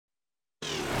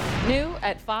New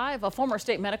at 5, a former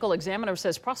state medical examiner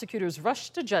says prosecutors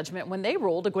rushed to judgment when they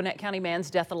ruled a Gwinnett County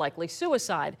man's death a likely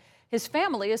suicide. His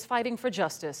family is fighting for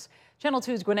justice. Channel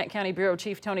 2's Gwinnett County Bureau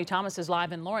Chief Tony Thomas is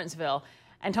live in Lawrenceville.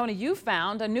 And Tony, you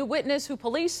found a new witness who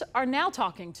police are now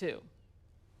talking to.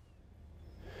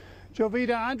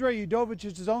 Jovita, Andrei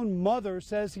Udovich's own mother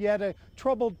says he had a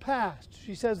troubled past.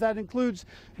 She says that includes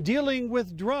dealing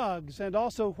with drugs and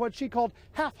also what she called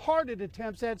half-hearted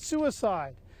attempts at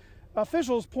suicide.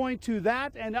 Officials point to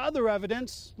that and other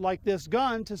evidence, like this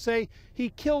gun, to say he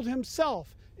killed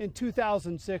himself in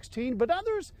 2016. But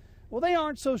others, well, they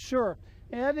aren't so sure.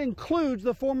 And that includes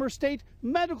the former state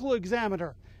medical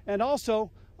examiner and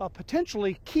also a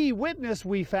potentially key witness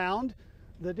we found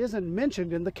that isn't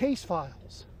mentioned in the case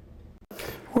files.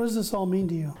 What does this all mean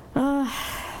to you?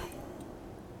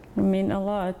 It mean a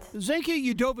lot.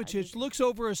 Zenka Udovicic looks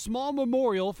over a small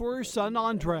memorial for her son,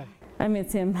 Andrei. I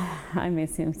miss him. I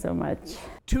miss him so much.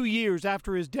 2 years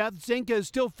after his death, Zenka is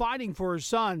still fighting for her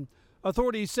son.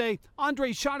 Authorities say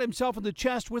Andrei shot himself in the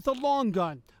chest with a long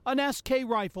gun, an SK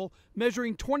rifle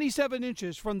measuring 27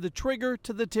 inches from the trigger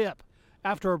to the tip,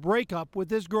 after a breakup with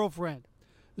his girlfriend.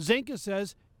 Zenka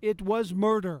says it was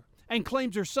murder and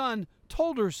claims her son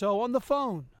told her so on the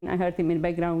phone. I heard him in the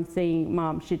background saying,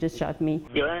 "Mom, she just shot me."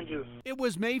 Yo, Andrew. It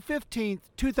was May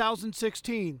 15th,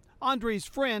 2016. Andrei's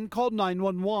friend called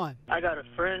 911. I got a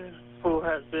friend who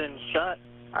has been shot.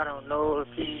 I don't know if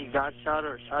he got shot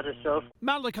or shot himself.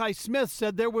 Malachi Smith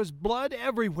said there was blood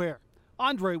everywhere.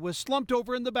 Andrei was slumped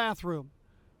over in the bathroom.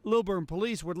 Lilburn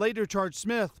police would later charge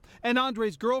Smith and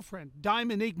Andrei's girlfriend,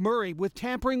 Dominique Murray, with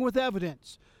tampering with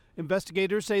evidence.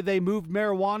 Investigators say they moved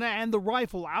marijuana and the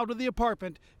rifle out of the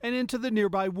apartment and into the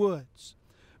nearby woods.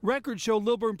 Records show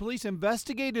Lilburn police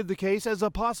investigated the case as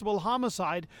a possible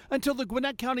homicide until the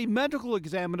Gwinnett County medical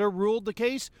examiner ruled the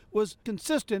case was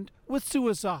consistent with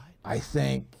suicide. I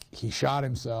think he shot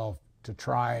himself to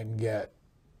try and get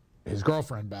his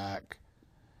girlfriend back,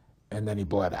 and then he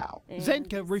bled out.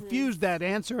 Zenka refused that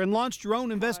answer and launched her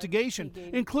own investigation,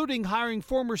 including hiring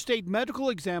former state medical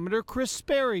examiner Chris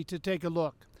Sperry to take a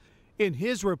look. In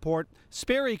his report,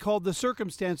 Sperry called the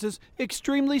circumstances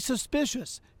extremely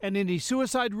suspicious and any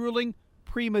suicide ruling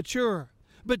premature.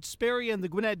 But Sperry and the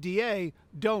Gwinnett DA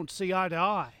don't see eye to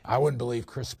eye. I wouldn't believe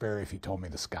Chris Sperry if he told me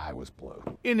the sky was blue.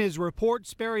 In his report,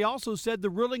 Sperry also said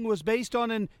the ruling was based on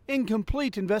an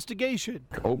incomplete investigation.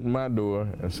 Open my door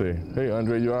and say, "Hey,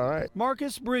 Andrei, you all right?"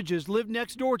 Marcus Bridges lived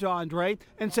next door to Andrei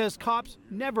and says cops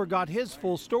never got his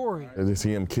full story. They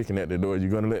see him kicking at the door.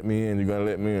 "You're going to let me in? You're going to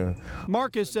let me in?"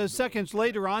 Marcus says seconds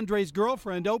later, Andrei's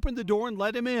girlfriend opened the door and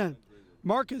let him in.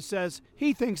 Marcus says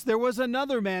he thinks there was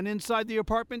another man inside the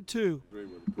apartment too.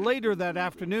 Later that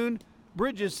afternoon,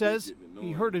 Bridges says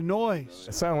he heard a noise.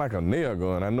 It sounded like a nail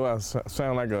gun. I know I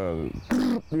sound like a,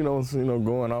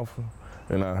 going off,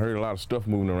 and I heard a lot of stuff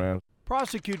moving around.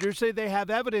 Prosecutors say they have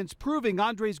evidence proving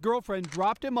Andrei's girlfriend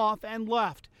dropped him off and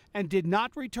left and did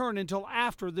not return until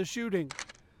after the shooting.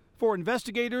 For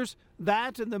investigators,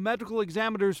 that and the medical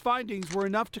examiner's findings were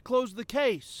enough to close the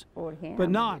case,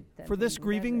 but not for this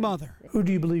grieving mother. Who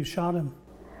do you believe shot him?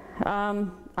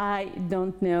 I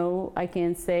don't know. I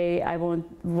can't say. I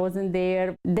wasn't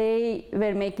there. They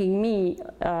were making me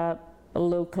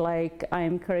look like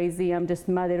I'm crazy. I'm just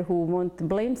a mother who wants to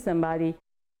blame somebody.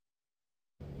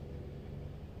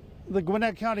 The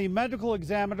Gwinnett County medical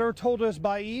examiner told us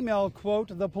by email,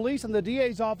 quote, "The police and the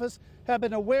DA's office have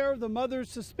been aware of the mother's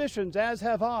suspicions, as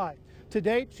have I. To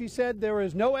date," she said, "there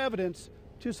is no evidence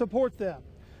to support them."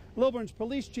 Lilburn's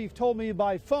police chief told me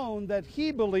by phone that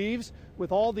he believes,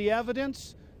 with all the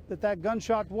evidence, that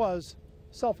gunshot was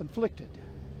self-inflicted.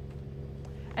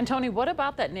 And Tony, what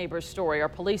about that neighbor's story? Are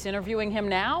police interviewing him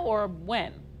now or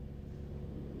when?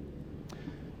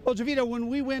 Well, Jovita, when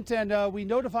we went and we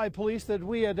notified police that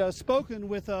we had spoken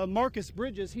with Marcus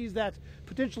Bridges, he's that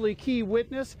potentially key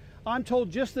witness. I'm told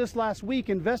just this last week,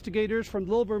 investigators from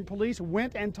Lilburn Police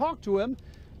went and talked to him,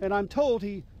 and I'm told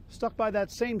he stuck by that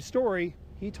same story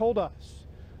he told us.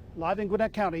 Live in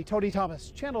Gwinnett County, Tony Thomas,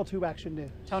 Channel 2 Action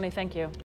News. Tony, thank you.